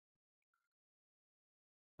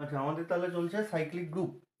আচ্ছা, আমাদের তাহলে চলছে সাইক্লিক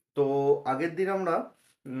গ্রুপ। তো আগের দিন আমরা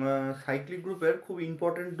সাইক্লিক গ্রুপের খুব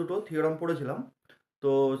ইম্পর্টেন্ট দুটো থিওরাম পড়েছিলাম।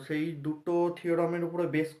 তো সেই দুটো থিওরামের উপরে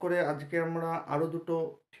বেস করে আজকে আমরা আরও দুটো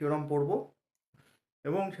থিওরাম পড়ব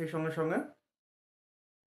এবং সেই সঙ্গে সঙ্গে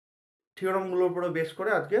থিওরামগুলোর উপরে বেস করে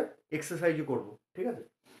আজকে এক্সারসাইজও করব, ঠিক আছে?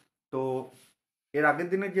 তো এর আগের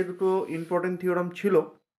দিনে যে দুটো ইম্পর্টেন্ট থিওরাম ছিল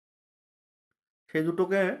সেই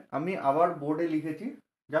দুটোকে আমি আবার বোর্ডে লিখেছি,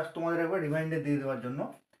 জাস্ট তোমাদের একবার রিমাইন্ডার দিয়ে দেওয়ার জন্য।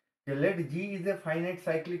 যে let G is a finite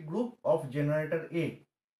cyclic group of generator A,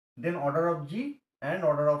 then order of G and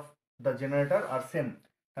order of the generator are same.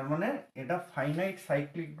 তার মানে এটা ফাইনাইট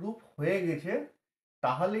সাইক্লিক গ্রুপ হয়ে গেছে,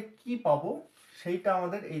 তাহলে কি পাবো সেইটা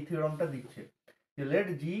আমাদের এই থিওরামটা দিচ্ছে। যে let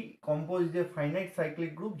G compose the finite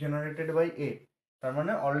cyclic group generated by A, তার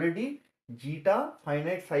মানে অলরেডি জিটা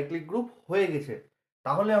ফাইনাইট সাইক্লিক গ্রুপ হয়ে গেছে,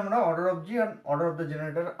 তাহলে আমরা order of G R order of the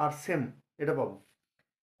generator R same এটা পাবো।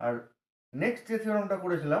 আর নেক্সট যে থিওরামটা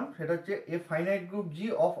করেছিলাম সেটা হচ্ছে এ finite group G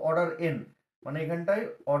of order N, মানে এখানটায়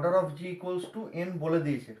order of G equals to N বলে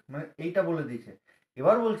দিয়েছে, মানে এইটা বলে দিয়েছে।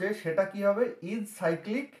 এবার বলছে সেটা কি হবে, is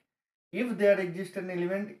cyclic if there exist an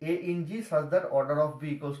element A in G such that order of B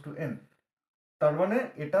equals to N. তার মানে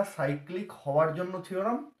এটা সাইক্লিক হওয়ার জন্য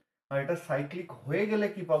থিওরাম, আর এটা সাইক্লিক হয়ে গেলে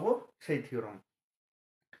কি পাবো সেই থিওরাম।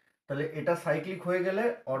 তাহলে এটা সাইক্লিক হয়ে গেলে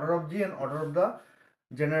order of G and order of the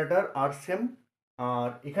generator R same. আর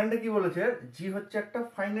এখানটা কি বলেছে, জি হচ্ছে একটা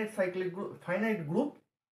finite cyclic group, finite group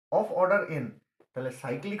of order N, তাহলে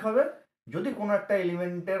সাইক্লিক হবে যদি কোনো একটা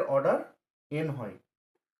এলিমেন্টের অর্ডার এন হয়,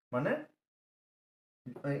 মানে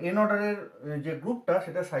এন অর্ডারের যে গ্রুপটা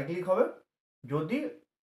সেটা সাইক্লিক হবে যদি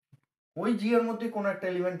ওই জি এর মধ্যে কোনো একটা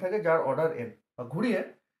এলিমেন্ট থাকে যার অর্ডার এন। বা ঘুরিয়ে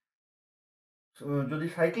যদি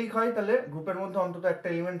সাইক্লিক হয় তাহলে গ্রুপের মধ্যে অন্তত একটা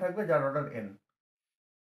এলিমেন্ট থাকবে যার অর্ডার এন,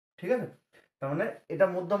 ঠিক আছে? তার মানে এটা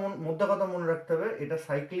মোদ্দা কথা মনে রাখতে হবে, এটা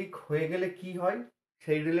সাইক্লিক হয়ে গেলে কি হয়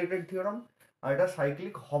সেই রিলেটেড থিওরাম, আর এটা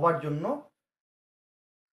সাইক্লিক হবার জন্য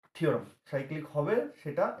থিওরাম, সাইক্লিক হবে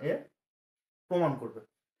সেটা এ প্রমাণ করবে।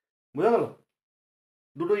 বুঝা গেল?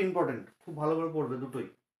 দুটো ইম্পর্টেন্ট, খুব ভালো করে পড়বে দুটোই।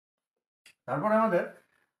 তারপরে আমাদের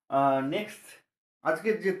নেক্সট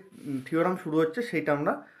আজকের যে থিওরাম শুরু হচ্ছে সেইটা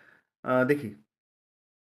আমরা দেখি।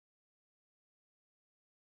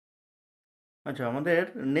 আচ্ছা, আমাদের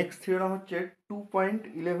নেক্সট থিওরাম হচ্ছে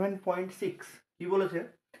 2.11.6। কি বলেছে,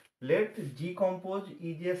 let G compose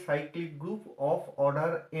is a cyclic group of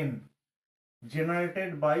order n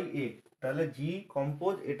generated by A। তাহলে G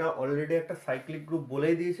compose এটা অলরেডি একটা সাইক্লিক গ্রুপ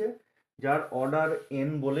বলেই দিয়েছে, যার অর্ডার n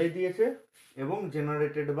বলেই দিয়েছে এবং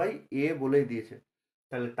জেনারেটেড বাই A বলেই দিয়েছে।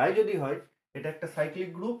 তাহলে তাই যদি হয় এটা একটা সাইক্লিক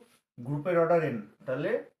গ্রুপ, গ্রুপের অর্ডার n,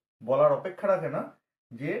 তাহলে বলার অপেক্ষা রাখে না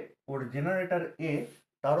যে ওর জেনারেটর A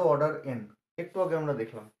তারও অর্ডার n, একটু আগে আমরা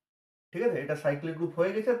দেখলাম, ঠিক আছে? এটা সাইক্লিক গ্রুপ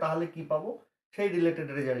হয়ে গেছে, তাহলে কি পাবো সেই রিলেটেড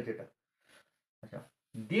রেজাল্ট যেটা। আচ্ছা,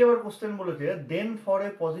 দিয়ে আবার কোশ্চেন বলেছে দেন for a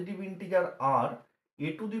positive integer R A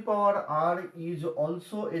to the power R is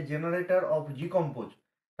also a generator of G compose.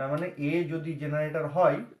 তার মানে এ যদি জেনারেটর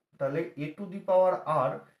হয় তাহলে এ টু দি পাওয়ার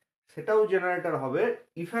আর সেটাও জেনারেটর হবে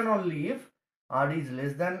if and only if R is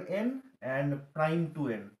less than N and prime to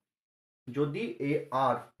N. যদি এ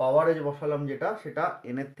আর পাওয়ারে যে বসালাম যেটা সেটা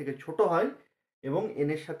এন এর থেকে ছোট হয় এবং এন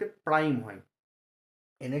এর সাথে প্রাইম হয়।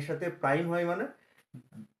 এন এর সাথে প্রাইম হয় মানে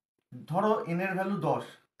ধরো এন এর ভ্যালু 10,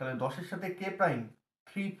 তাহলে 10-এর সাথে কে প্রাইম,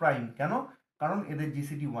 3 প্রাইম। কেন? কারণ এদের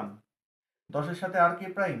জিসিডি 1। 10-এর সাথে আর কে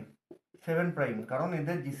প্রাইম, 7 প্রাইম, কারণ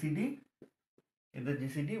এদের জিসিডি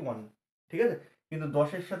 1, ঠিক আছে? কিন্তু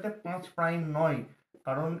 10-এর সাথে 5 প্রাইম নয়,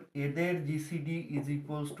 কারণ এদের জিসিডি ইজ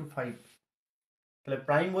ইকুয়ালস টু 5। তাহলে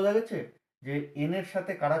প্রাইম বোঝা গেছে যে এন এর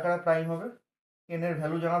সাথে কারা কারা প্রাইম হবে। এন এর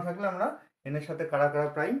ভ্যালু জানা থাকলে আমরা এন এর সাথে কারা কারা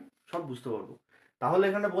প্রাইম সব বুঝতে পারবো। তাহলে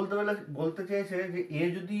এখানে বলতে চেয়েছে যে এ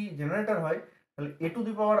যদি জেনারেটর হয় তাহলে এ টু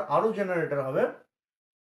দি পাওয়ার আরও জেনারেটর হবে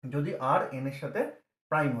যদি আর এন এর সাথে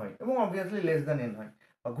প্রাইম হয় এবং অবভিয়াসলি লেস দ্যান এন হয়।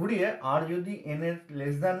 বা ঘুরিয়ে আর যদি এন এর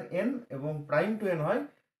লেস দ্যান এন এবং প্রাইম টু এন হয়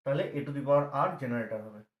তাহলে এ to the power R generator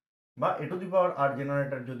হবে। বা এ to the power R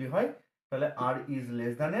generator যদি হয় তাহলে আর ইজ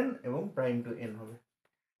লেস দ্যান এন এবং প্রাইম টু এন হবে।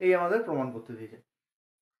 এই আমাদের প্রমাণ করতে দিয়েছে,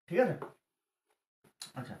 ঠিক আছে?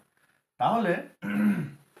 আচ্ছা, তাহলে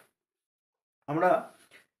আমরা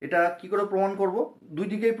এটা কি করে প্রমাণ করব, দুই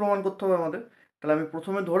দিকেই প্রমাণ করতে হবে আমাদের। তাহলে আমি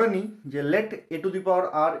প্রথমে ধরে নিই যে let a to the power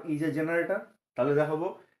R is a generator, তাহলে দেখাবো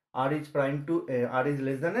আর is prime to R is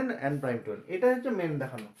less than N and prime to N, এটা হচ্ছে মেন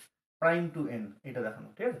দেখানো, প্রাইম টু এন এটা দেখানো,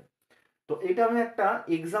 ঠিক আছে? তো এটা আমি একটা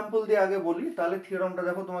এক্সাম্পল দিয়ে আগে বলি, তাহলে থিওরামটা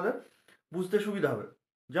দেখো তোমাদের বুঝতে সুবিধা হবে।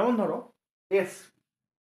 যেমন ধরো S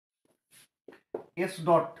S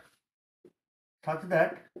dot such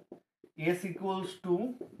that s equals to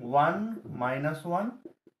 1 minus 1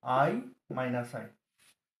 I minus I,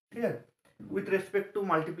 ঠিক আছে? With respect to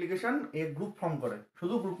multiplication A group form করে,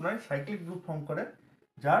 শুধু গ্রুপ নয় সাইক্লিক গ্রুপ ফর্ম করে,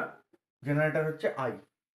 যার জেনারেটর হচ্ছে আই,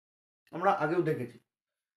 আমরা আগেও দেখেছি।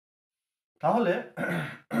 তাহলে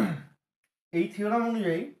এই থিওরাম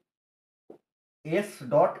অনুযায়ী S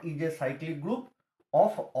dot is a cyclic group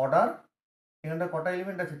of order, এখানটা কটা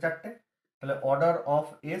এলিমেন্ট আছে? চারটে, তাহলে order of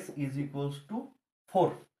S is equals to 4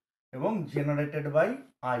 এবং জেনারেটেড বাই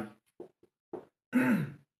আই।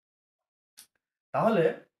 তাহলে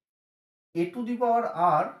এ টু দি পাওয়ার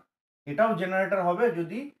আর এটাও জেনারেটর হবে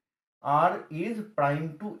যদি আর ইজ প্রাইম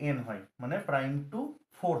টু এন হয়, মানে প্রাইম টু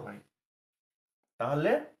 4 হয়,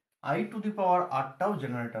 তাহলে I to the power আরটাও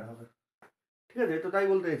generator হবে। ঠিক আছে, তো তাই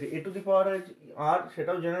বলতে চাইছি এ টু দি পাওয়ার আর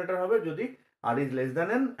সেটাও জেনারেটর হবে যদি আর is less than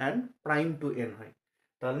N and prime to N হয়,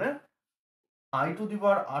 তাহলে I to the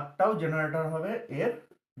power আরটাও generator হবে এর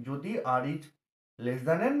যদি আর is less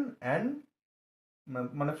than N and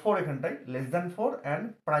মানে 4, এখানটাই less than 4 and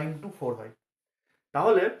prime to 4 হয়।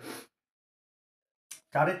 তাহলে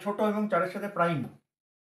 4-এর ছোট এবং 4-এর সাথে প্রাইম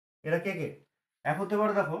এরা কে কে? এক হতে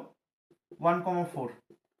পারে দেখো 1,4,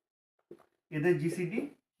 এদের জিসিডি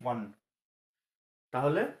 1,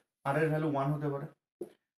 তাহলে আর এর ভ্যালু 1 হতে পারে।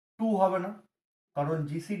 2 হবে না, কারণ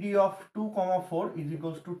GCD of 2,4 is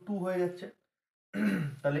equals to 2 হয়ে যাচ্ছে,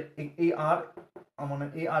 তাহলে এই আর মানে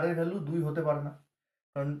এই আর এর ভ্যালু 2 হতে পারে না,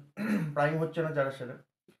 কারণ প্রাইম হচ্ছে না 4-এর সাথে।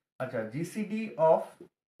 আচ্ছা, জিসিডি অফ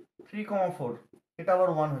 3,4 এটা আবার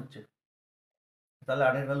 1 হচ্ছে, তাহলে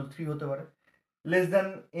আর এর ভ্যালু 3 হতে পারে। লেস দ্যান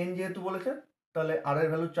এন যেহেতু বলেছে, তাহলে আর এর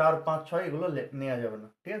ভ্যালু 4, 5, 6 এগুলো নেওয়া যাবে না।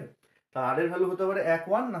 ঠিক আছে, তা আর এর ভ্যালু হতে পারে 1,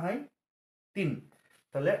 1 না হয় 3,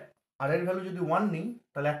 তাহলে আর এর ভ্যালু যদি 1 নিই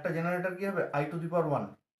তাহলে একটা জেনারেটর কি হবে? আই টু দি পাওয়ার 1,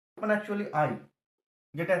 মানে অ্যাকচুয়ালি আই,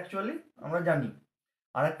 যেটা অ্যাকচুয়ালি আমরা জানি।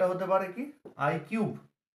 আর একটা হতে পারে কি আই কিউব,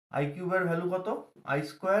 আই কিউবের ভ্যালু কত? I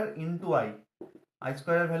square into I, I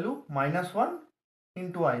স্কোয়ারের value -1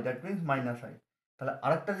 into I, that means minus I, তাহলে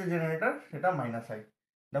আরেকটা যে জেনারেটর সেটা মাইনাস আই।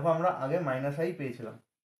 দেখো আমরা আগে মাইনাস আই পেয়েছিলাম,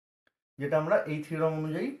 যেটা আমরা এই থিওরাম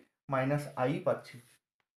অনুযায়ী মাইনাস আই পাচ্ছি।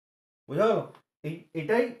 বোঝা গেল?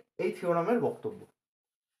 এটাই এই থিওরামের বক্তব্য।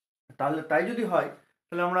 তাহলে তাই যদি হয়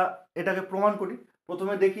তাহলে আমরা এটাকে প্রমাণ করি।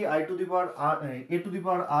 প্রথমে দেখি I to the power R A to the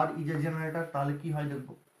power R is a generator, তাহলে কি হয় দেখব।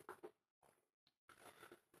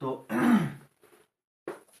 তো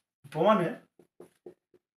প্রমাণে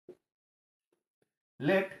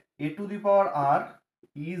let a to the power r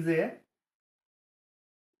is a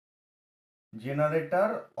generator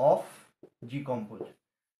of G compose,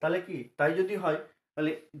 তাহলে কি তাই যদি হয়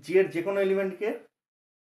তাহলে জি এর যে কোনো এলিমেন্টকে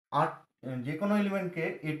আর যে কোনো এলিমেন্টকে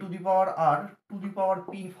এ to the power R to the power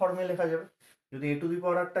P ফর্মে লেখা যাবে। যদি এ টু দি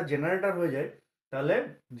পাওয়ার আরটা জেনারেটর হয়ে যায় তাহলে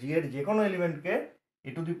জি এর যে কোনো এলিমেন্টকে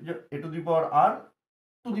এ to the power R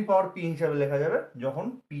to the power P হিসাবে লেখা যাবে যখন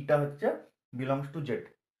পিটা হচ্ছে বিলংস টু জেড।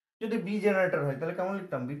 যদি বি জেনারেটর হয় তাহলে কেমন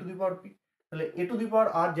লিখতাম? B to the power P, তাহলে এ to the power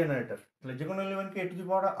R generator, তাহলে যে কোনো এলিমেন্টকে এ টু দি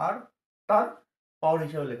পাওয়ার আর তার পাওয়ার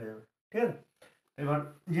হিসাবে লেখা যাবে। ঠিক আছে, এবার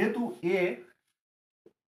যেহেতু এ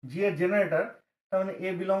জি এর জেনারেটর, তার মানে এ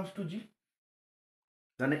বিলংস টু জি,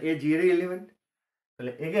 মানে এ জি এর এলিমেন্ট,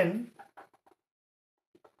 তাহলে এগেন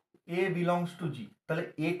এ বিলংস টু জি, তাহলে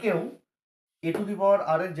এ কেও এ টু দি পাওয়ার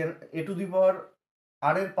আর এর এ টু দি পাওয়ার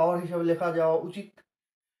আর এর পাওয়ার হিসাবে লেখা যাওয়া উচিত।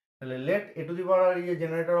 তাহলে let a to the power R is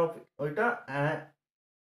generator of ওইটা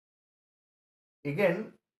again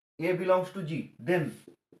A belongs to G, then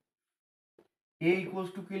A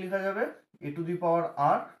equals to কি লেখা যাবে? এ to the power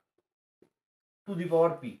R to the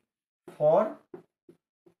power P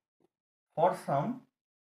for some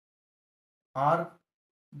R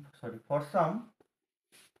for some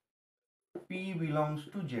P belongs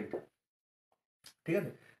to Z. ঠিক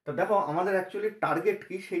আছে, তো দেখো আমাদের actually target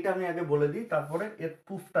কি সেটা আমি আগে বলে দিই, তারপরে এর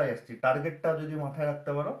প্রুফটাই আসছি। টার্গেটটা যদি মাথায়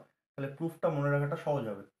রাখতে পারো তাহলে প্রুফটা মনে রাখাটা সহজ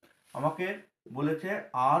হবে। আমাকে বলেছে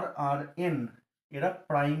আর আর এন এরা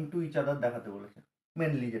প্রাইম টু ইচ আদার দেখাতে বলেছে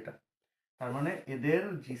মেনলি, যেটা তার মানে এদের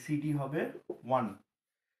জিসিডি হবে 1,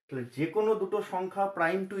 তাহলে যে কোনো দুটো সংখ্যা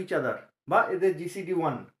প্রাইম টু ইচ আদার বা এদের জিসিডি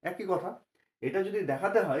 1 একই কথা। এটা যদি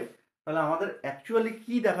দেখাতে হয় তাহলে আমাদের অ্যাকচুয়ালি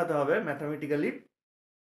কি দেখাতে হবে ম্যাথামেটিক্যালি,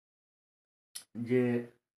 যে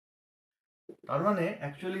তার মানে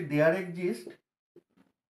অ্যাকচুয়ালি দেয়ার এক্সিস্ট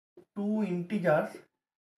টু ইন্টিজার্স।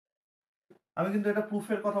 আমি কিন্তু এটা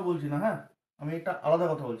প্রুফের কথা বলছি না, হ্যাঁ আমি এটা আলাদা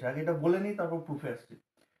কথা বলছি, আগে এটা বলে নিই তারপর প্রুফে আসছি।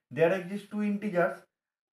 দেয়ার exist two integers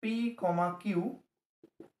P comma Q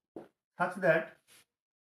such that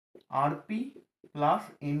rp plus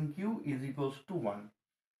nq is equals to 1।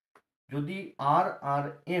 যদি আর আর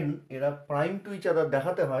এন এরা প্রাইম টু ইচ আদার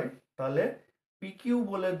দেখাতে হয় তাহলে পি কিউ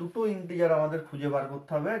বলে দুটো ইন্টিজার আমাদের খুঁজে বার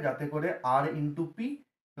করতে হবে যাতে করে আর into P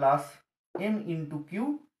plus N into Q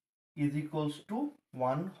is equals to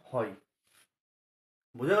 1 হয়।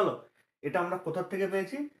 বুঝে গেল? এটা আমরা কোথা থেকে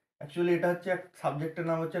পেয়েছি? অ্যাকচুয়ালি এটা হচ্ছে এক সাবজেক্টের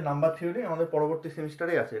নাম হচ্ছে নাম্বার থিওরি, আমাদের পরবর্তী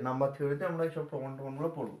সেমিস্টারে আছে। নাম্বার থিওরিতে আমরা এইসব প্রমাণগুলো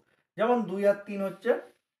পড়বো। যেমন 2 আর 3 হচ্ছে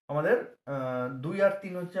আমাদের 2 আর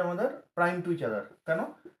 3 হচ্ছে আমাদের প্রাইম টু ইচ আদার। কেন?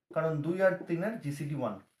 কারণ 2 আর 3 এর জিসিডি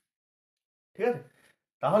 1। ঠিক আছে,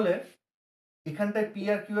 তাহলে এখানটায় পি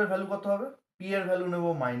আর কিউ এর ভ্যালু কত হবে? পি এর ভ্যালু নেব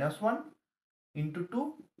 -1 ইন্টু 2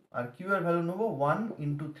 আর কিউ এর ভ্যালু নেব 1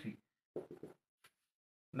 ইন্টু 3।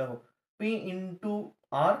 দেখো, P into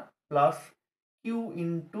R plus Q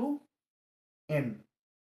into N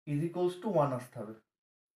is equals to 1 আসতে হবে।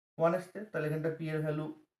 1 আসছে, তাহলে এখানটা পি এর ভ্যালু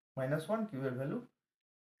 -1, কিউ এর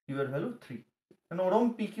ভ্যালু 3। কেন ওরকম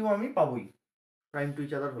পি কিউ আমি পাবোই প্রাইম টু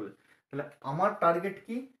ইচ আদার হলে। তাহলে আমার টার্গেট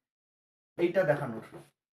কি? এইটা দেখানোর।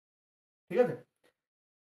 ঠিক আছে,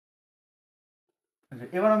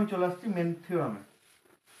 এবার আমি চলে আসছি মেন থিওরামে।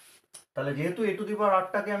 তাহলে যেহেতু এ টু দি পাওয়ার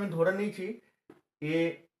আরটাকে আমি ধরে নিয়েছি এ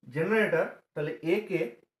জেনারেটর, তাহলে এ কে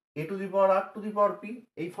এ to the power R to the power P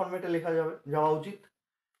এই ফর্মেটে লেখা যাওয়া উচিত।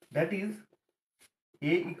 That is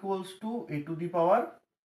a equals to A to the power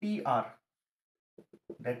P R.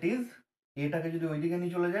 That is এটাকে যদি ওইদিকে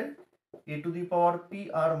নিয়ে চলে যায়, এ to the power P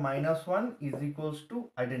R -1 is equals to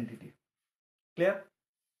identity. Clear?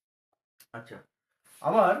 আচ্ছা,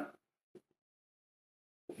 আবার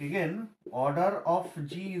again order of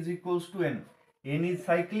G is equals to N. N is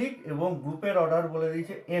cyclic এবং গ্রুপের অর্ডার বলে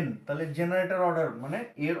দিয়েছে এন, তাহলে জেনারেটর অর্ডার মানে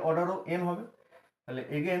এর অর্ডারও এন হবে। তাহলে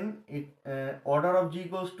again order of G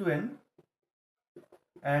equals to N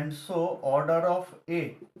and so order of এ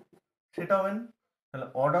সেটাও এন। তাহলে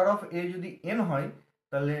অর্ডার অফ এ যদি এন হয়,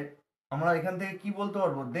 তাহলে আমরা এখান থেকে কি বলতে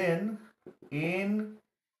পারবো? Than n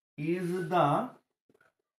is the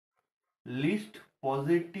list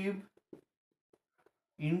positive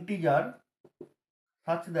integer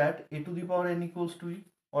such that a to the power n equals to e।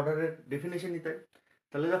 অর্ডারের ডেফিনেশনই তাই।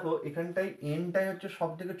 তাহলে দেখো এখানটায় এনটাই হচ্ছে সব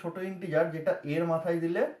থেকে ছোট ইন্টিজার, যেটা এর মাথায়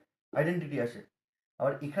দিলে আইডেন্টিটি আসে।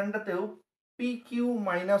 আবার এখানটাতেও পি কিউ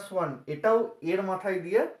 -1 এটাও এর মাথায়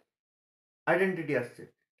দিয়ে আইডেন্টিটি আসছে।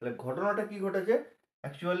 তাহলে ঘটনাটা কি ঘটেছে?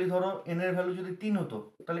 অ্যাকচুয়ালি ধরো এন এর ভ্যালু যদি 3 হতো,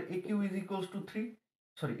 তাহলে এ Q is equals to 3,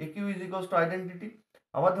 sorry A Q is equals to identity.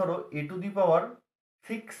 আবার ধরো এ টু দি পাওয়ার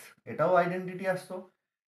 6 এটাও আইডেন্টিটি আসতো,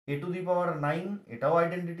 এ টু দি পাওয়ার 9 এটাও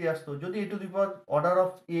আইডেন্টিটি আসতো। যদি এ to the power order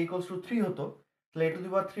of A equals to 3 হতো, তাহলে এ টু দি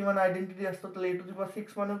পাওয়ার 3 মানে আইডেন্টিটি আসতো। তাহলে এ টু দি পাওয়ার 6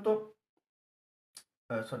 মানে তো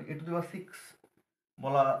সরি এ টু দি পাওয়ার 6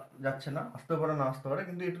 বলা যাচ্ছে না, আসতে পারে না আসতে পারে,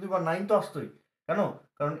 কিন্তু এ টু দি পাওয়ার 9 তো আসতোই। কেন?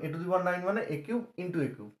 কারণ এ টু দি পাওয়ার 9 মানে এ কিউব ইন্টু এ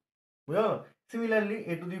কিউব। বুঝা গেল? সিমিলারলি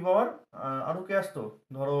এ টু দি পাওয়ার আরও কে আসতো?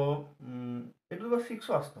 ধরো এ টু দি পাওয়ার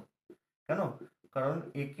 6ও আসতো। কেন? কারণ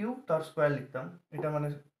এ কিউব তার স্কোয়ার লিখতাম, এটা মানে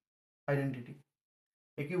আইডেন্টিটি।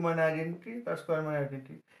 এ কিউব মানে আইডেন্টিটি, তার স্কোয়ার মানে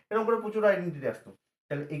আইডেন্টিটি, এরকম করে প্রচুর আইডেন্টিটি আসতো।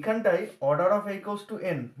 তাহলে এখানটায় order of A equals to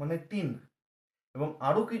N মানে 3, এবং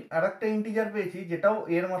আরও কি আরেকটা ইন্টিজার পেয়েছি যেটাও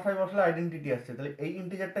এর মাথায় বসলে আইডেন্টিটি আসছে। তাহলে এই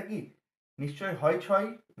ইন্টিজারটা কি? নিশ্চয়ই হয় 6,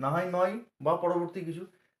 না হয় 9 বা পরবর্তী কিছু।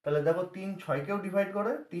 তাহলে দেখো 3 6কেও ডিভাইড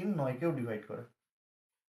করে, 3 9কেও ডিভাইড করে।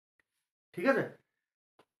 ঠিক আছে,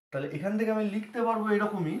 তাহলে এখান থেকে আমি লিখতে পারবো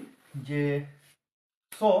এরকমই যে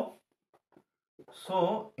so so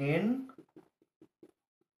N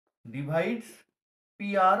divides P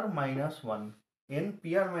R -1। N P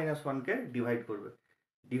R -1কে divide করবে।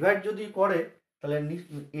 ডিভাইড যদি করে তাহলে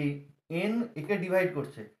এই এন একে ডিভাইড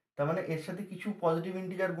করছে, তার মানে এর সাথে কিছু পজিটিভ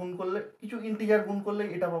ইন্টিজার গুণ করলে, কিছু ইন্টিজার গুণ করলে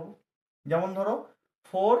এটা পাবো। যেমন ধরো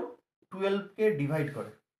 4 12কে ডিভাইড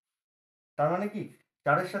করে, তার মানে কি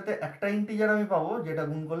 4-এর সাথে একটা ইন্টিজার আমি পাবো যেটা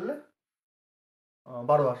গুণ করলে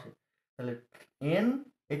 12 আসে। তাহলে এন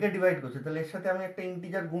একে ডিভাইড করছে, তাহলে এর সাথে আমি একটা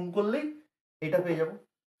ইন্টিজার গুণ করলেই এটা পেয়ে যাবো।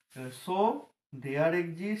 So there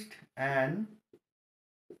exist an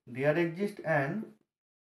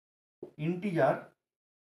integer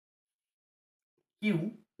q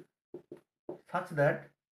such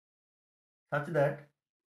that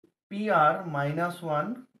pr -1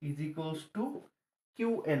 is equals to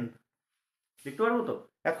qn। দেখতে পারবো তো?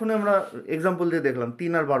 এখন আমরা এক্সাম্পল দিয়ে দেখলাম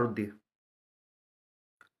 3 আর 12 দিয়ে।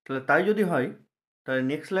 তাহলে তাই যদি হয়, তাহলে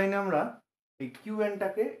নেক্সট লাইনে আমরা এই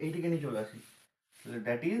qnটাকে এইদিকে নিয়ে চলে আসি। তাহলে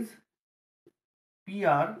দ্যাট ইজ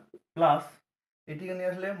pr প্লাস এটিকে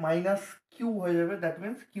নিয়ে আসলে -q হয়ে যাবে, that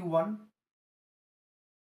means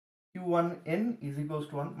q1n is equals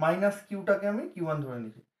to 1। Minus কিউটাকে আমি q1 ধরে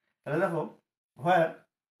নিয়েছি। তাহলে দেখো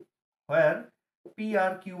হোয়ার পি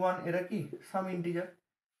আর q1 এরা কি সাম ইন্টিজার।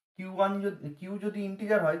 কিউ যদি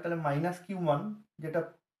ইন্টিজার হয় তাহলে -q1 যেটা,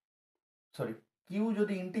 সরি কিউ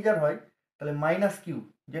যদি ইন্টিজার হয় তাহলে -q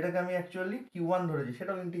যেটাকে আমি অ্যাকচুয়ালি q1 ধরেছি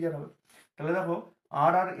সেটাও ইন্টিজার হবে। তাহলে দেখো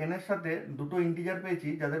আর এন এর সাথে দুটো ইন্টিজার পেয়েছি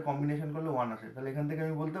যাদের কম্বিনেশন করলে 1 আসে। তাহলে এখান থেকে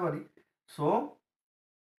আমি বলতে পারি so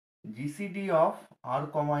GCD of r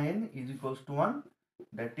comma n is equals to 1,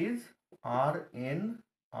 that is r n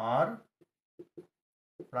r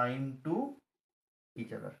prime to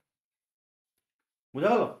each other. বুঝা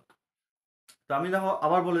গেল? তো আমি দেখো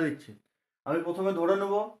আবার বলে দিচ্ছি, আমি প্রথমে ধরে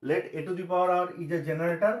নেব let a to the power r is a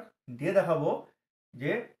generator, দিয়ে দেখাবো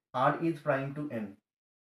যে r is prime to n।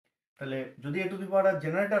 তাহলে যদি a to the power r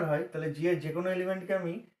generator হয় তাহলে g এর যে কোনো এলিমেন্টকে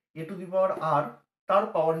আমি a to the power r তার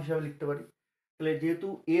পাওয়ার হিসাবে লিখতে পারি। তাহলে যেহেতু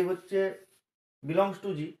a হচ্ছে বিলংস টু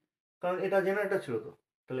জি, কারণ এটা জেনারেটর ছিল, তো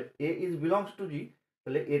তাহলে a is belongs to g,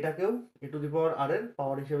 তাহলে এটাকেও a to the power r এর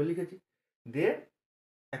পাওয়ার হিসাবে লিখেছি। দিয়ে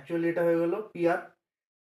অ্যাকচুয়ালি এটা হয়ে গেল pr,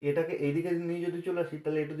 এটাকে এইদিকে নিয়ে যদি চলে আসি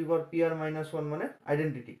তাহলে a to the power pr minus 1 মানে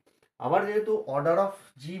আইডেন্টিটি। আবার যেহেতু অর্ডার অফ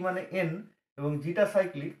জি মানে n এবং জিটা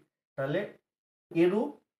সাইক্লিক, তাহলে এরও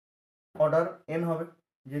অর্ডার n হবে,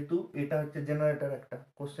 যেহেতু এটা হচ্ছে জেনারেটর, একটা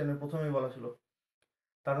কোশ্চেনের প্রথমেই বলা ছিল।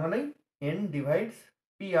 তার মানে n ডিভাইডস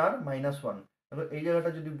pr মাইনাস 1। এবার এই জায়গাটা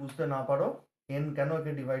যদি বুঝতে না পারো n কেন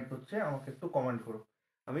একে ডিভাইড করছে আমাকে একটু কমেন্ট করো,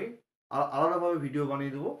 আমি আলাদাভাবে ভিডিও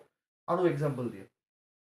বানিয়ে দেবো আরও এক্সাম্পল দিয়ে।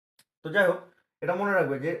 তো যাই হোক, এটা মনে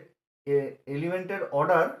রাখবে যে এলিমেন্টের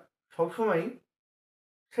অর্ডার সবসময়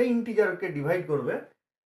সেই ইন্টিজারকে ডিভাইড করবে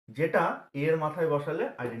যেটা এর মাথায় বসালে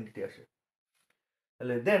আইডেন্টিটি আসে।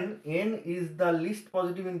 তাহলে দেন n is the list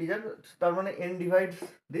positive integer, তার মানে n ডিভাইডস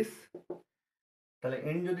দিস। তাহলে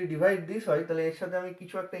n যদি ডিভাইড দিস হয় তাহলে এর সাথে আমি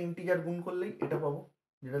কিছু একটা ইন্টিজার গুণ করলেই এটা পাবো,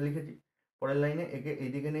 যেটা লিখেছি পরের লাইনে, একে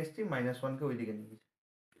এইদিকে নিয়ে এসেছি, মাইনাস ওয়ানকে ওইদিকে নিয়ে গেছি,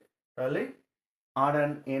 তাহলে আর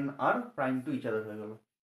and N R prime to each other হয়ে গেল।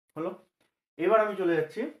 হলো, এবার আমি চলে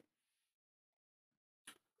যাচ্ছি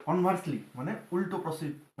কনভার্সলি, মানে উল্টো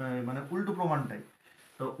মানে উল্টো প্রমাণটাই।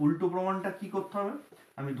 তো উল্টো প্রমাণটা কি করতে হবে,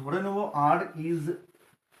 আমি ধরে নেব আর ইজ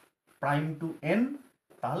প্রাইম টু এন,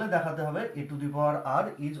 তাহলে দেখাতে হবে এ to the power R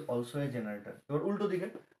is also a generator. এবার উল্টো দিকে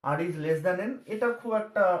আর ইজ লেস দ্যান এন, এটা খুব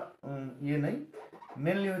একটা ইয়ে নেই,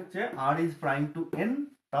 মেনলি হচ্ছে আর ইজ প্রাইম টু এন,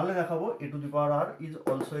 তাহলে দেখাবো এ to the power R is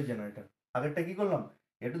also a generator. আগেরটা কি করলাম,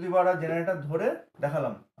 এ to the power R generator ধরে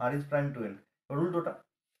দেখালাম আর ইজ প্রাইম টু এন, এবার উল্টোটা।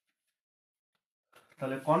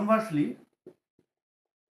 তাহলে conversely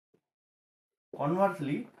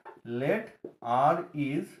let r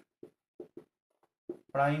is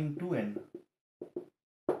prime to n,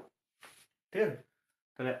 ঠিক আছে?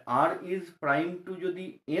 তাহলে r is prime to যদি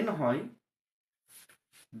n হয়,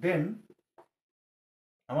 দেন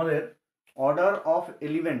আমাদের অর্ডার অফ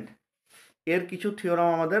এলিমেন্ট এর কিছু থিওরাম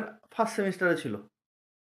আমাদের ফার্স্ট সেমিস্টারে ছিল।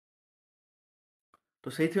 তো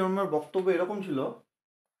সেই থিওরামের বক্তব্য এরকম ছিল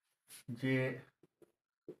যে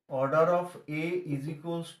order of A is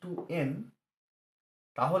equals to n,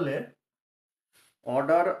 তাহলে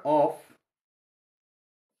order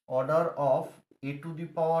of A to the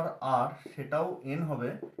পাওয়ার আর সেটাও n হবে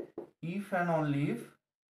if and only if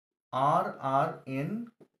R R N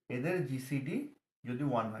এদের জিসিডি যদি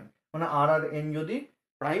 1 হয়, মানে আর আর এন যদি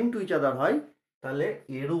প্রাইম টু ইচ আদার হয়, তাহলে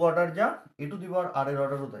এরও অর্ডার যা এ টু দি পাওয়ার আর এর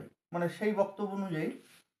অর্ডারও তাই। মানে সেই বক্তব্য অনুযায়ী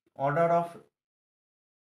অর্ডার অফ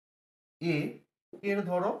এ এর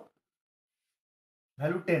ধরো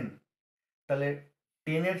ভ্যালু 10, তাহলে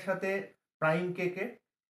 10 এর সাথে প্রাইম কে কে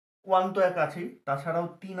 1 তো এক আছেই, তাছাড়াও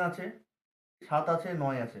 3 আছে, 7 আছে,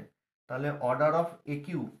 9 আছে, তাহলে অর্ডার অফ এ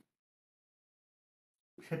কিউ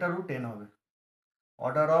সেটারও 10 হবে।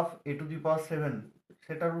 Order of A to the পাওয়ার 7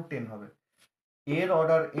 সেটারও 10 হবে। এর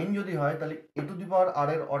অর্ডার n যদি হয় তাহলে এ টু দি পাওয়ার আর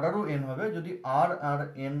এর অর্ডারও n হবে যদি আর আর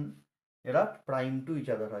n এরা প্রাইম টু ইচ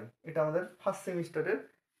আদার হয়। এটা আমাদের ফার্স্ট সেমিস্টারের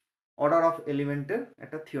অর্ডার অফ এলিমেন্টের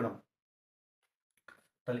একটা থিওরাম।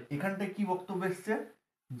 তাহলে এখানটায় কি বক্তব্য এসছে,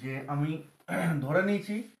 যে আমি ধরে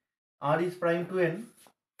নিয়েছি আর is prime to n,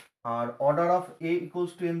 R order of A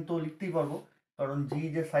equals to n তো লিখতেই পারবো, কারণ জি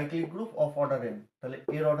যে cyclic group of order n, তাহলে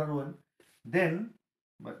এর অর্ডার 1।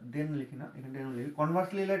 দেন লিখি না, এখানে লিখি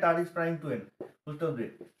conversely late R is prime to n, বুঝতে হবে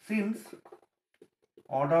since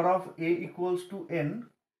order of A equals to n,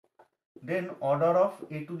 then order of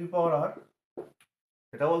A to the পাওয়ার আর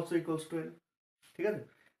এটা অলসো ইকুয়ালস টু n। ঠিক আছে,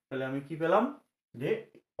 তাহলে আমি কি পেলাম, যে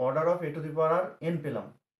order of A to the power R n পেলাম।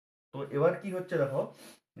 তো এবার কি হচ্ছে দেখো,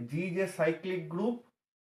 জি যে cyclic group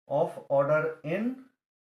of order n,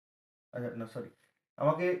 আচ্ছা না সরি,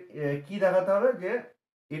 আমাকে কি দেখাতে হবে, যে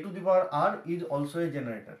এ to the power R is also a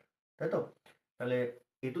generator, তাই তো? তাহলে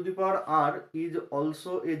এ to the power R is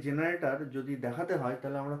also a generator যদি দেখাতে হয়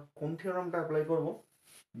তাহলে আমরা কোন থিওরামটা অ্যাপ্লাই করব,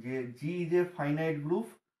 যে জি is a finite group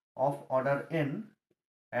of order n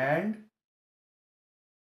and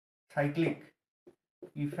cyclic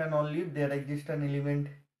if and only if there exists an element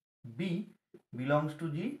b belongs to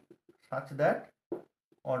g such that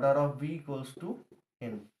order of b equals to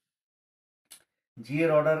n। জি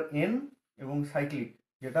এর order n এবং cyclic,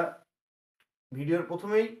 যেটা ভিডিওর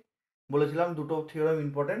প্রথমেই বলেছিলাম দুটো theorem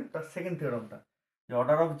important. তার second থিওরামটা যে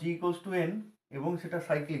order of G equals to N এবং সেটা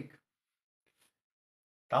সাইক্লিক,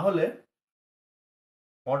 তাহলে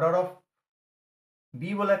অর্ডার অফ বি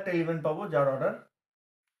বলে একটা এলিমেন্ট পাবো যার অর্ডার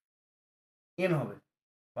এন হবে,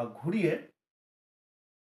 বা ঘুরিয়ে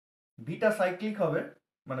বিটা সাইক্লিক হবে,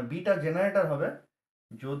 মানে বিটা জেনারেটর হবে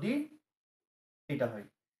যদি এটা হয়,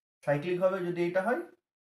 সাইক্লিক হবে যদি এটা হয়,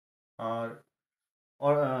 আর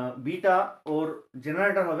বিটা ওর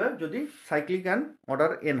জেনারেটর হবে যদি সাইক্লিক অ্যান্ড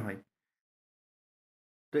অর্ডার এন হয়।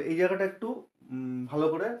 তো এই জায়গাটা একটু ভালো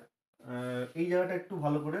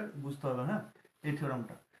করে বুঝতে হবে, হ্যাঁ, এই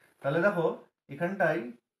থিওরামটা। তাহলে দেখো এখানটায়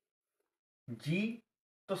জি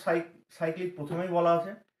তো সাইক্লিক প্রথমেই বলা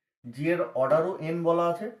আছে, জি এর অর্ডারও এন বলা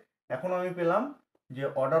আছে। এখন আমি পেলাম যে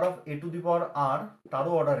order of A to the পাওয়ার আর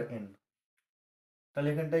তারও অর্ডার এন, তাহলে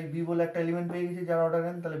এখানটায় বি বলে একটা এলিমেন্ট পেয়ে গেছি যার অর্ডার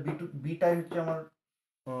এন, তাহলে বিটাই হচ্ছে আমার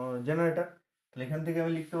জেনারেটর। তাহলে এখান থেকে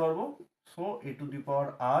আমি লিখতে পারবো so A to the power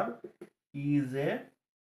R is a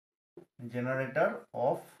generator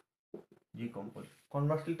of G compose.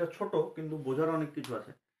 কনভার্সলিটা ছোট কিন্তু বোঝার অনেক কিছু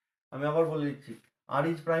আছে। আমি আবার বলে দিচ্ছি, আর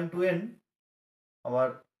ইজ প্রাইম টু এন, আবার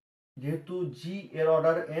যেহেতু জি এর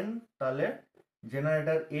অর্ডার এন তাহলে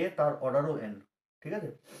জেনারেটর এ তার অর্ডারও এন, ঠিক আছে?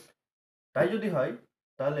 তাই যদি হয়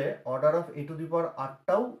তাহলে order of A to the পাওয়ার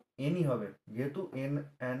আরটাও এনই হবে, যেহেতু N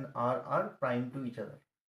and R R prime to each other,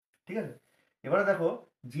 ঠিক আছে? এবারে দেখো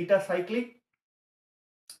জিটা সাইক্লিক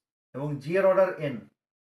এবং জি এর অর্ডার এন,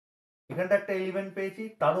 এখানটা একটা এলিমেন্ট পেয়েছি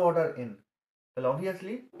তারও অর্ডার এন, তাহলে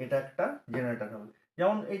অবভিয়াসলি এটা একটা জেনারেটর হবে।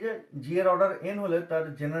 যেমন এই যে জি এর অর্ডার এন হলে তার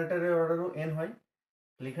জেনারেটরের অর্ডারও এন হয়,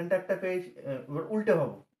 তাহলে এখানটা একটা পেয়েছি, এবার উল্টে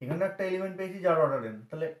ভাবো, এখানটা একটা এলিমেন্ট পেয়েছি যার অর্ডার এন,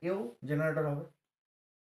 তাহলে এও জেনারেটর হবে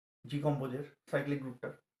জি কম্পোজের সাইক্লিক গ্রুপটা,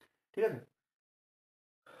 ঠিক আছে?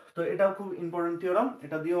 তো এটাও খুব ইম্পর্টেন্ট থিওরাম,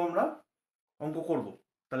 এটা দিয়েও আমরা অঙ্ক করব।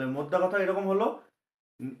 তাহলে মোদ্দা কথা এরকম হলো,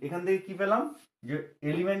 এখান থেকে কি পেলাম যে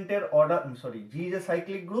এলিমেন্টের order, sorry, G is a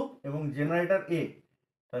cyclic group এবং জেনারেটর এ,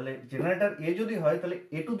 তাহলে জেনারেটর এ যদি হয় তাহলে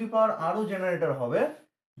এ টু দি পাওয়ার আরও জেনারেটর হবে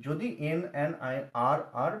যদি N and I R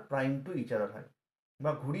R prime to each other হয়,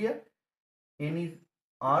 বা ঘুরিয়ে N is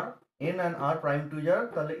R N and R prime to each other,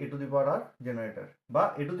 তাহলে এ to the power R generator, বা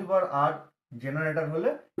এ to the power R generator হলে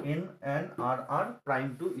N and R R prime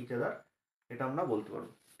to each other, এটা আমরা বলতে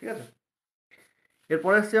পারবো, ঠিক আছে?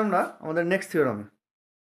 এরপরে আসছি আমরা আমাদের নেক্সট থিওরামে।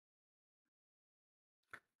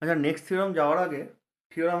 আচ্ছা, নেক্সট থিওরাম যাওয়ার আগে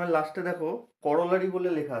থিওরামের লাস্টে দেখো করোলারি বলে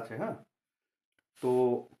লেখা আছে, হ্যাঁ? তো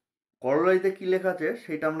করোলারিতে কি লেখা আছে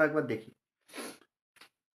সেটা আমরা একবার দেখি।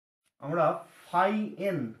 আমরা ফাই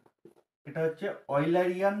এন, এটা হচ্ছে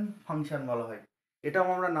অয়লারিয়ান ফাংশন বলা হয়, এটাও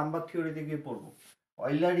আমরা নাম্বার থিওরিতে গিয়ে পড়বো,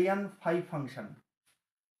 অয়লারিয়ান ফাই ফাংশন,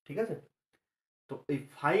 ঠিক আছে? তো এই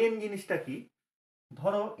ফাই এন জিনিসটা কি,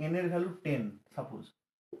 ধরো এন এর ভ্যালু 10 সাপোজ,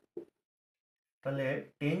 তাহলে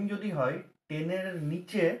 10 যদি হয় 10 এর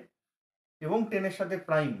নিচে এবং 10 এর সাথে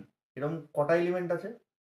প্রাইম এরকম কটা এলিমেন্ট আছে,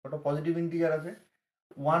 কটা পজিটিভ ইন্টিজার আছে?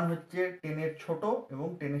 1 হচ্ছে 10 এর ছোট এবং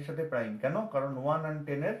 10 এর সাথে প্রাইম, কেন? কারণ 1 আর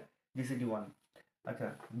 10 এর জিসিডি 1। আচ্ছা,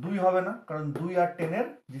 2 হবে না, কারণ 2 আর 10 এর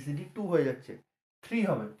জিসিডি 2 হয়ে যাচ্ছে। 3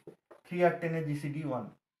 হবে, 3 আর 10 এর জিসিডি 1।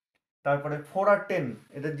 তারপরে 4 আর 10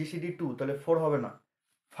 এদের জিসিডি 2, তাহলে 4 হবে না।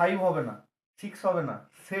 5 হবে না, 6 হবে না,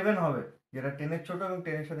 7 হবে যেটা 10 এর ছোট এবং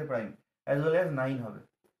 10 এর সাথে প্রাইম, অ্যাজ ওয়েল অ্যাজ 9 হবে।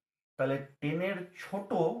 তাহলে 10 এর ছোট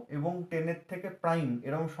এবং 10 এর থেকে প্রাইম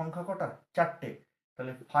এরকম সংখ্যা কটা? 4টে,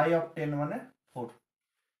 তাহলে 5 অফ 10 মানে 4।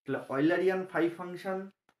 তাহলে অয়লারিয়ান ফাই ফাংশন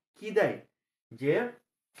কি দেয়, যে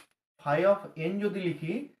ফাই অফ এন যদি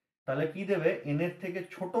লিখি তাহলে কি দেবে, এন এর থেকে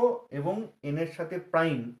ছোট এবং এন এর সাথে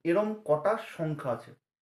প্রাইম এরম কটা সংখ্যা আছে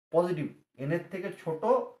পজিটিভ, এন এর থেকে ছোট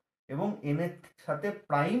এবং এন এর সাথে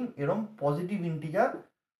প্রাইম এরম পজিটিভ ইন্টিজার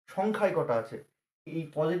সংখ্যায় কটা আছে, এই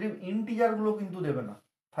পজিটিভ ইন্টিজার গুলো কিন্তু দেবে না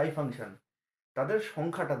ফাই ফাংশন, তাদের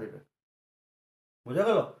সংখ্যাটা দেবে। বোঝা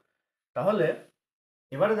গেল? তাহলে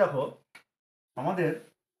এবারে দেখো আমাদের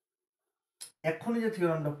এক্ষুনি যে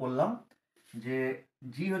থিওরামটা পড়লাম যে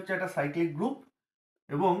জি হচ্ছে একটা সাইক্লিক গ্রুপ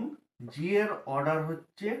এবং জি এর অর্ডার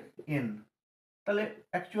হচ্ছে এন, তাহলে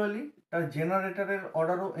অ্যাকচুয়ালি তার জেনারেটরের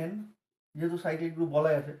অর্ডারও এন, যেহেতু সাইক্লিক গ্রুপ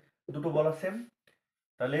বলাই আছে, দুটো বলা সেম।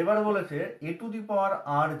 তাহলে এবার বলেছে এ to the power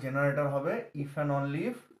R generator হবে if and only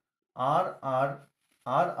if R R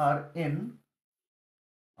R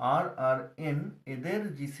R N এদের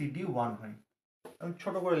জিসিডি 1 হয়। আমি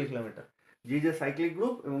ছোট করে লিখলাম এটা, জি যে সাইক্লিক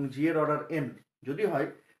গ্রুপ এবং জি এর অর্ডার এন যদি হয়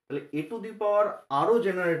তাহলে এ টু দি পাওয়ার আরও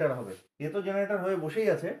জেনারেটর হবে, এ তো জেনারেটর হয়ে বসেই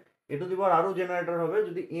আছে, এ টু দি পাওয়ার আরও জেনারেটর হবে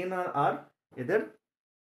যদি এন আর আর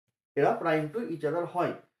এরা প্রাইম টু ইচ আদার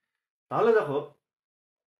হয়। তাহলে দেখো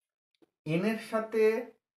এন এর সাথে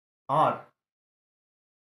আর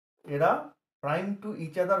এরা প্রাইম টু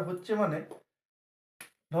ইচ আদার হচ্ছে মানে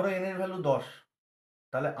ধরো n এর ভ্যালু 10,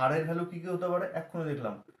 তাহলে r এর ভ্যালু কি কি হতে পারে এক্ষুনি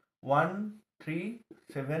দেখলাম 1 3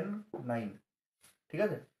 7 9, ঠিক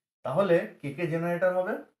আছে। তাহলে কে কে জেনারেটর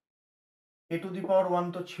হবে, a টু দি পাওয়ার 1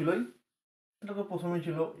 তো ছিলই, এটা তো প্রথমেই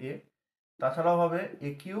ছিল a, তাছাড়াও হবে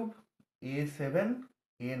a³ a7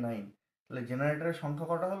 a9, তাহলে জেনারেটরের সংখ্যা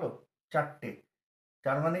কটা হলো 4টে,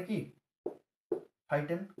 4 মানে কি 5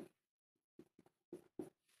 10,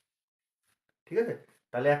 ঠিক আছে।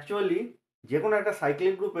 তাহলে অ্যাকচুয়ালি যে কোনো একটা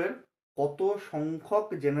সাইক্লিক গ্রুপের কত সংখ্যক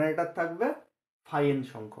জেনারেটর থাকবে, 5n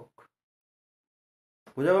সংখ্যক,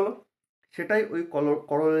 বোঝা গেল। সেটাই ওই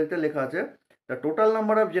করোলারিতে লেখা আছে, the total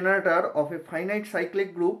number of generator of A finite cyclic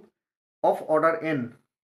group of order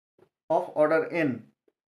n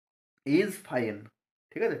is 5n,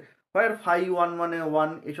 ঠিক আছে। হোয়ার 5 1 মানে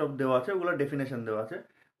 1 এসব দেওয়া আছে, ওগুলো ডেফিনেশন দেওয়া আছে,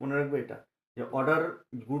 মনে রাখবে এটা, যে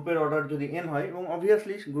গ্রুপের অর্ডার যদি n হয় এবং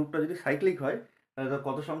অবভিয়াসলি গ্রুপটা যদি সাইক্লিক হয়, তাহলে তার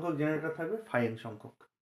কত সংখ্যক জেনারেটর থাকবে 5n সংখ্যক।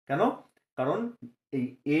 কেন? কারণ এই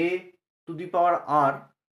a to the power r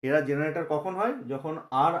এরা জেনারেটর কখন হয়, যখন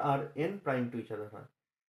r R n prime to each other হয়।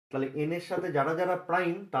 তাহলে n এর সাথে যারা যারা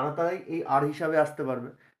প্রাইম তারা তারাই এই r হিসাবে আসতে পারবে,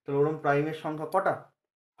 তাহলে ওরকম প্রাইমের সংখ্যা কটা,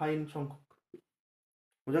 5n সংখ্যক,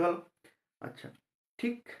 বুঝা গেল। আচ্ছা,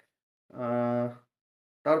 ঠিক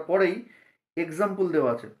তারপরেই এক্সাম্পল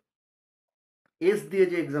দেওয়া আছে, এস দিয়ে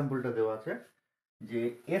যে এক্সাম্পলটা দেওয়া আছে, যে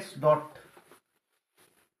এস ডট,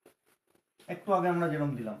 একটু আগে আমরা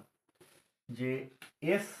যেরকম দিলাম যে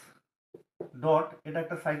এস ডট, এটা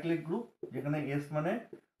একটা সাইক্লিক গ্রুপ যেখানে এস মানে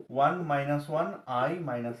 1 1 i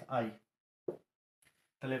i,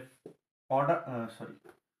 তাহলে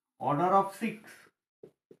অর্ডার অফ 6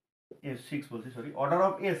 বলছি, order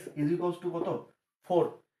of S is equals to কত 4,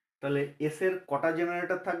 তাহলে এস এর কটা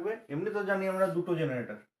জেনারেটর থাকবে, এমনি তো জানি আমরা দুটো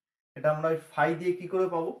জেনারেটর, এটা আমরা ওই 5 দিয়ে কি করে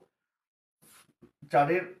পাবো,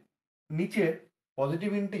 4-এর নিচে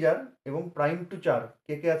পজিটিভ ইন্টিজার এবং প্রাইম টু 4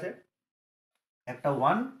 কে কে আছে, একটা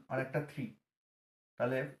 1 আর একটা 3,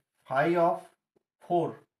 তাহলে 5 অফ 4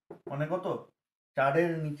 মানে কত,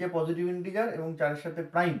 4-এর নিচে পজিটিভ ইন্টিজার এবং 4-এর সাথে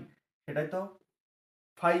প্রাইম, সেটাই তো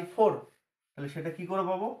 5 4, তাহলে সেটা কি করে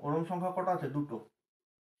পাবো, ওরম সংখ্যা কটা আছে, দুটো।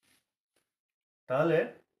 তাহলে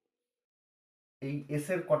এই এস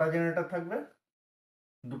এর কটা জেনারেটর থাকবে,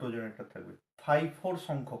 দুটো জেনারেটর থাকবে, 5 4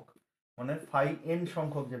 সংখ্যক, মানে 5n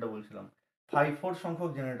সংখ্যক, যেটা বলছিলাম 5 4 সংখ্যক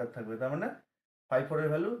জেনারেটর থাকবে, তার মানে 5 4 এর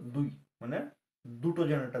ভ্যালু 2, মানে দুটো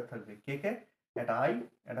জেনারেটর থাকবে, কে কে, একটা i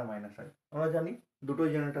একটা মাইনাস i, আমরা জানি দুটোই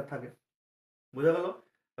জেনারেটর থাকে, বোঝা গেল।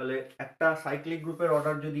 তাহলে একটা সাইক্লিক গ্রুপের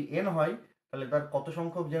অর্ডার যদি n হয়, তাহলে তার কত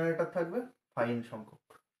সংখ্যক জেনারেটর থাকবে, 5n সংখ্যক,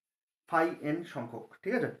 5n সংখ্যক,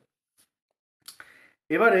 ঠিক আছে।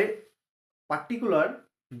 এবারে পার্টিকুলার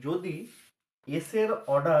যদি এস এর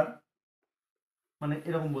অর্ডার, মানে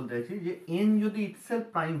এরকম বলতে চাইছি যে n যদি ইটসেলফ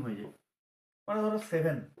প্রাইম হয়ে যায়, মানে ধরো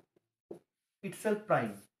 7 ইটসেলফ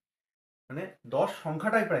প্রাইম, মানে 10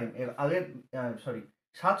 সংখ্যাটাই প্রাইম, এর আগে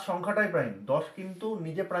 7 সংখ্যাটাই প্রাইম, 10 কিন্তু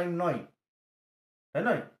নিজে প্রাইম নয়, তাই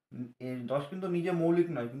নয়, এই 10 কিন্তু নিজে মৌলিক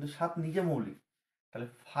নয়, কিন্তু 7 নিজে মৌলিক, তাহলে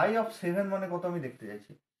 5 অফ 7 মানে কত আমি দেখতে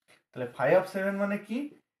চাইছি, তাহলে 5 অফ 7 মানে কি,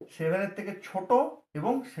 7 এর থেকে ছোট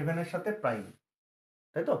এবং 7 এর সাথে প্রাইম,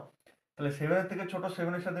 তাই তো। তাহলে 7 এর থেকে ছোট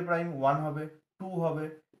 7 এর সাথে প্রাইম 1 হবে, 2 হবে,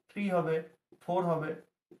 3 হবে, 4 হবে,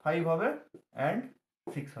 5 হবে অ্যান্ড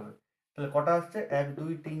 6 হবে, তাহলে কটা আসছে 1 2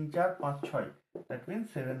 3 4 5 6, দ্যাট মিনস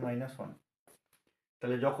 7 - 1,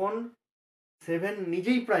 তাহলে যখন 7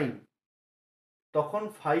 নিজেই প্রাইম তখন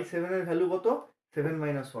 5 7 এর ভ্যালু কত, 7 -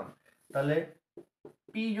 1, তাহলে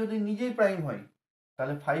p যদি নিজেই প্রাইম হয়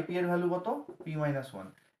তাহলে 5p এর ভ্যালু কত, p - 1,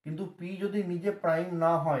 কিন্তু p যদি নিজে প্রাইম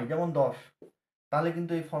না হয়, যেমন 10, তাহলে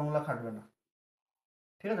কিন্তু এই ফর্মুলা খাটবে না,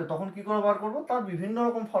 ঠিক আছে। তখন কি করে বার করবো, তার বিভিন্ন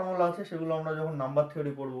রকম ফর্মুলা আছে, সেগুলো আমরা যখন নাম্বার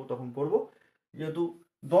থিওরি পড়বো তখন পড়বো, যেহেতু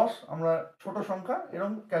 10 আমরা ছোট সংখ্যা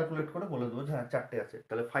এরকম ক্যালকুলেট করে বলে দেবো যে হ্যাঁ 4টে আছে,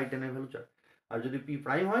 তাহলে 5 10 এর ভ্যালু 4, আর যদি p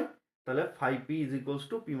প্রাইম হয় তাহলে 5p is equals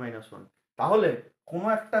to p - 1, তাহলে কোনো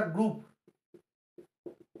একটা গ্রুপ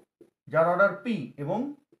যার অর্ডার p এবং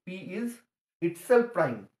p ইজ ইটসেলফ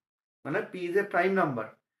প্রাইম, মানে p is a prime number,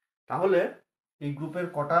 তাহলে এই গ্রুপের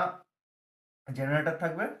কটা জেনারেটর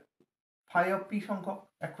থাকবে, 5 অফ p সংখ্যক,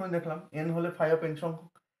 এক্ষুনি দেখলাম n হলে 5 অফ n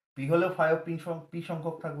সংখ্যক, p হলেও 5 অফ p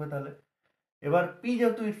সংখ্যক থাকবে, তাহলে এবার p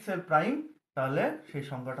যেহেতু ইটসেলফ প্রাইম, তাহলে সেই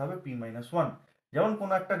সংখ্যাটা হবে p - 1, যেমন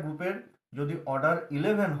কোনো একটা গ্রুপের যদি অর্ডার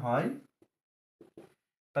 11 হয়,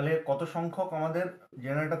 তাহলে কত সংখ্যক আমাদের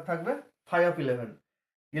জেনারেটর থাকবে, 5 অফ 11,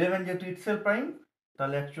 11 যেহেতু ইটসেলফ প্রাইম,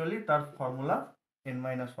 তাহলে অ্যাকচুয়ালি তার ফর্মুলা n -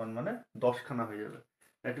 1 মানে 10 খানা হয়ে যাবে,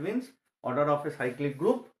 that means order of A cyclic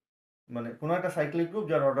group, মানে কোনো একটা সাইক্লিক গ্রুপ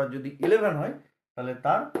যার অর্ডার যদি 11 হয়, তাহলে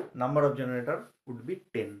তার number of generator would be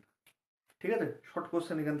 10, ঠিক আছে। শর্ট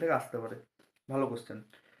কোশ্চেন এখান থেকে আসতে পারে, ভালো কোশ্চেন।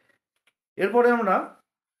 এরপরে আমরা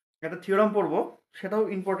একটা থিওরাম পড়বো, সেটাও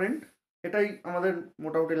ইম্পর্টেন্ট। এটাই আমাদের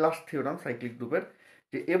মোটামুটি লাস্ট থিওরাম সাইক্লিক গ্রুপের,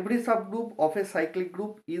 যে every subgroup of A cyclic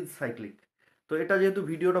group is cyclic. তো এটা যেহেতু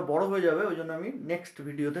ভিডিওটা বড় হয়ে যাবে, ওই জন্য আমি নেক্সট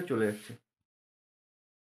ভিডিওতে চলে যাচ্ছি।